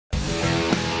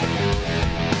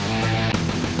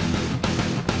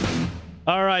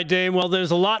All right, Dame. Well,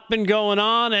 there's a lot been going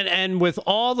on, and with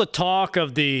all the talk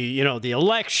of the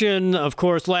election, of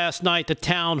course, last night, the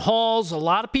town halls, a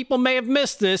lot of people may have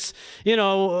missed this, in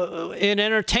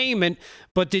entertainment.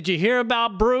 But did you hear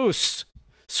about Bruce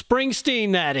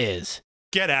Springsteen, that is?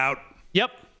 Get out.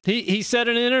 Yep. He said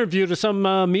in an interview to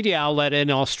some media outlet in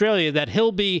Australia that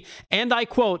he'll be, and I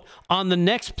quote, on the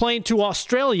next plane to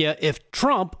Australia if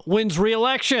Trump wins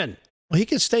re-election. Well, he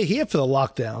could stay here for the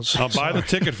lockdowns. I'll buy the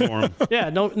ticket for him. Yeah,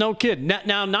 no kid.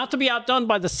 Now, not to be outdone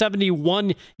by the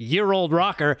 71-year-old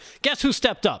rocker, guess who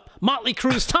stepped up? Motley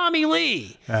Crue's Tommy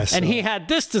Lee. And he had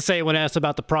this to say when asked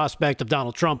about the prospect of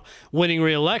Donald Trump winning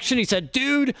re-election. He said,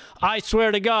 dude, I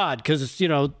swear to God, because,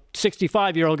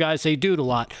 65-year-old guys say dude a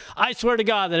lot. I swear to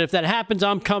God that if that happens,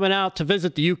 I'm coming out to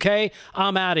visit the UK.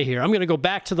 I'm out of here. I'm going to go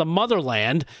back to the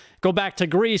motherland, go back to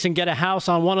Greece and get a house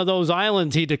on one of those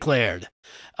islands, he declared.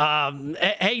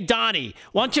 Hey, Donnie,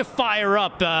 why don't you fire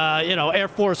up, Air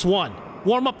Force One?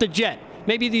 Warm up the jet.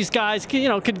 Maybe these guys,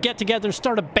 could get together and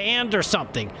start a band or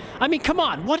something. I mean, come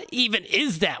on. What even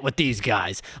is that with these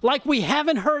guys? Like we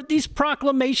haven't heard these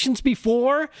proclamations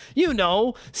before?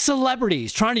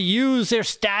 Celebrities trying to use their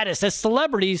status as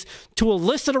celebrities to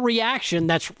elicit a reaction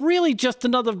that's really just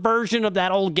another version of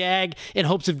that old gag in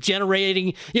hopes of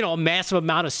generating, a massive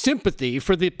amount of sympathy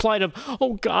for the plight of,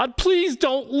 oh, God, please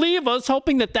don't leave us,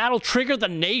 hoping that that'll trigger the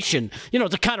nation,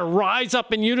 to kind of rise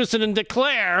up in unison and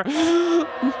declare...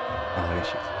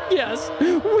 Yes,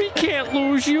 we can't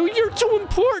lose you. You're too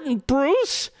important,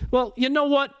 Bruce. Well, you know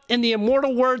what? In the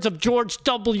immortal words of George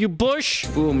W. Bush...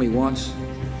 Fool me once.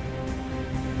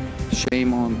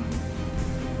 Shame on...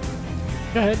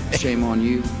 Go ahead. Shame on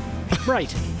you.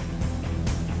 Right.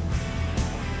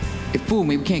 If fool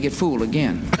me, we can't get fooled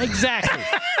again. Exactly.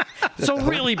 So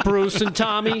really, Bruce and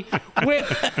Tommy,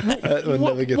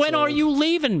 when are you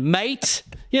leaving, mate?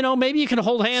 Maybe you can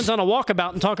hold hands on a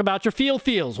walkabout and talk about your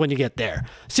feels when you get there.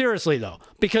 Seriously, though,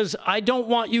 because I don't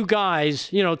want you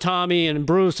guys, Tommy and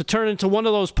Bruce, to turn into one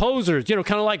of those posers,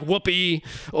 kind of like Whoopi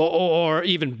or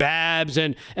even Babs.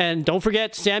 And don't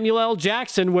forget Samuel L.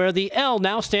 Jackson, where the L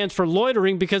now stands for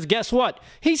loitering, because guess what?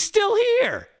 He's still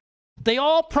here. They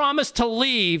all promised to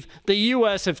leave the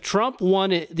U.S. if Trump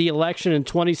won the election in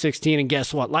 2016. And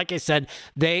guess what? Like I said,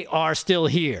 they are still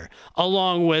here,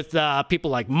 along with people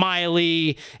like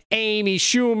Miley, Amy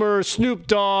Schumer, Snoop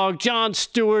Dogg, Jon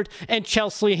Stewart, and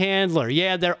Chelsea Handler.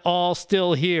 Yeah, they're all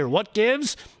still here. What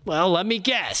gives? Well, let me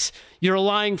guess. You're a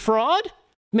lying fraud?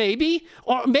 Maybe.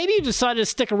 Or maybe you decided to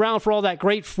stick around for all that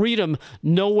great freedom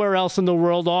nowhere else in the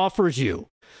world offers you.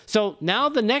 So now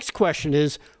the next question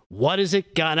is, what is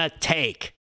it gonna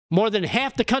take? More than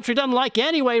half the country doesn't like you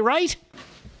anyway, right?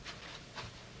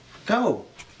 Go.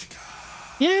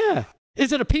 Yeah.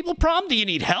 Is it a people problem? Do you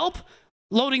need help?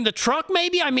 Loading the truck,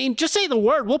 maybe? I mean, just say the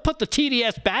word. We'll put the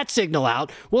TDS bat signal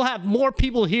out. We'll have more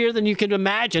people here than you can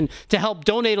imagine to help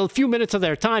donate a few minutes of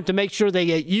their time to make sure they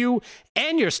get you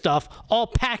and your stuff all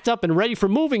packed up and ready for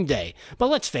moving day. But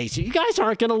let's face it, you guys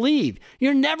aren't going to leave.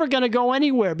 You're never going to go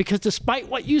anywhere because despite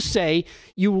what you say,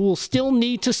 you will still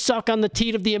need to suck on the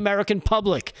teat of the American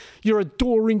public. Your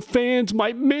adoring fans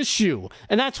might miss you.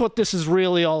 And that's what this is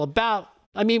really all about.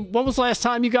 I mean, when was the last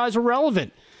time you guys were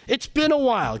relevant? It's been a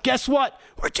while. Guess what?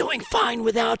 We're doing fine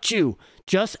without you.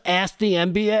 Just ask the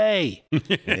NBA.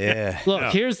 Yeah.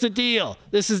 Look, here's the deal.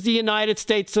 This is the United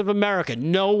States of America.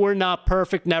 No, we're not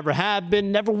perfect, never have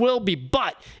been, never will be,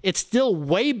 but it's still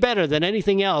way better than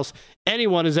anything else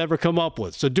anyone has ever come up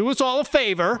with. So do us all a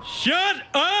favor. Shut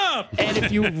up! And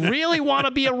if you really want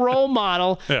to be a role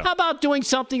model, how about doing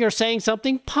something or saying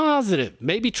something positive?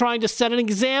 Maybe trying to set an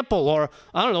example or,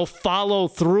 I don't know, follow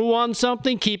through on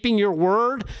something, keeping your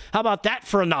word. How about that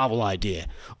for a novel idea?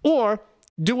 Or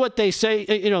do what they say,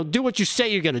 do what you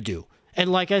say you're going to do.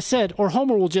 And like I said, or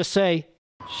Homer will just say,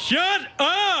 shut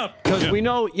up! Because we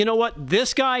know, you know what?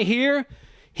 This guy here,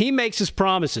 he makes his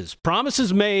promises.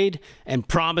 Promises made and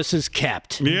promises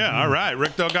kept. Yeah, all right.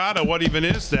 Rick Delgado, what even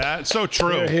is that? So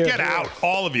true. Get out,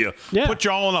 all of you. Yeah. Put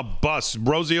you all on a bus.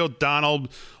 Rosie O'Donnell,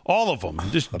 all of them.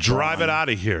 Just drive it out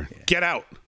of here. Get out.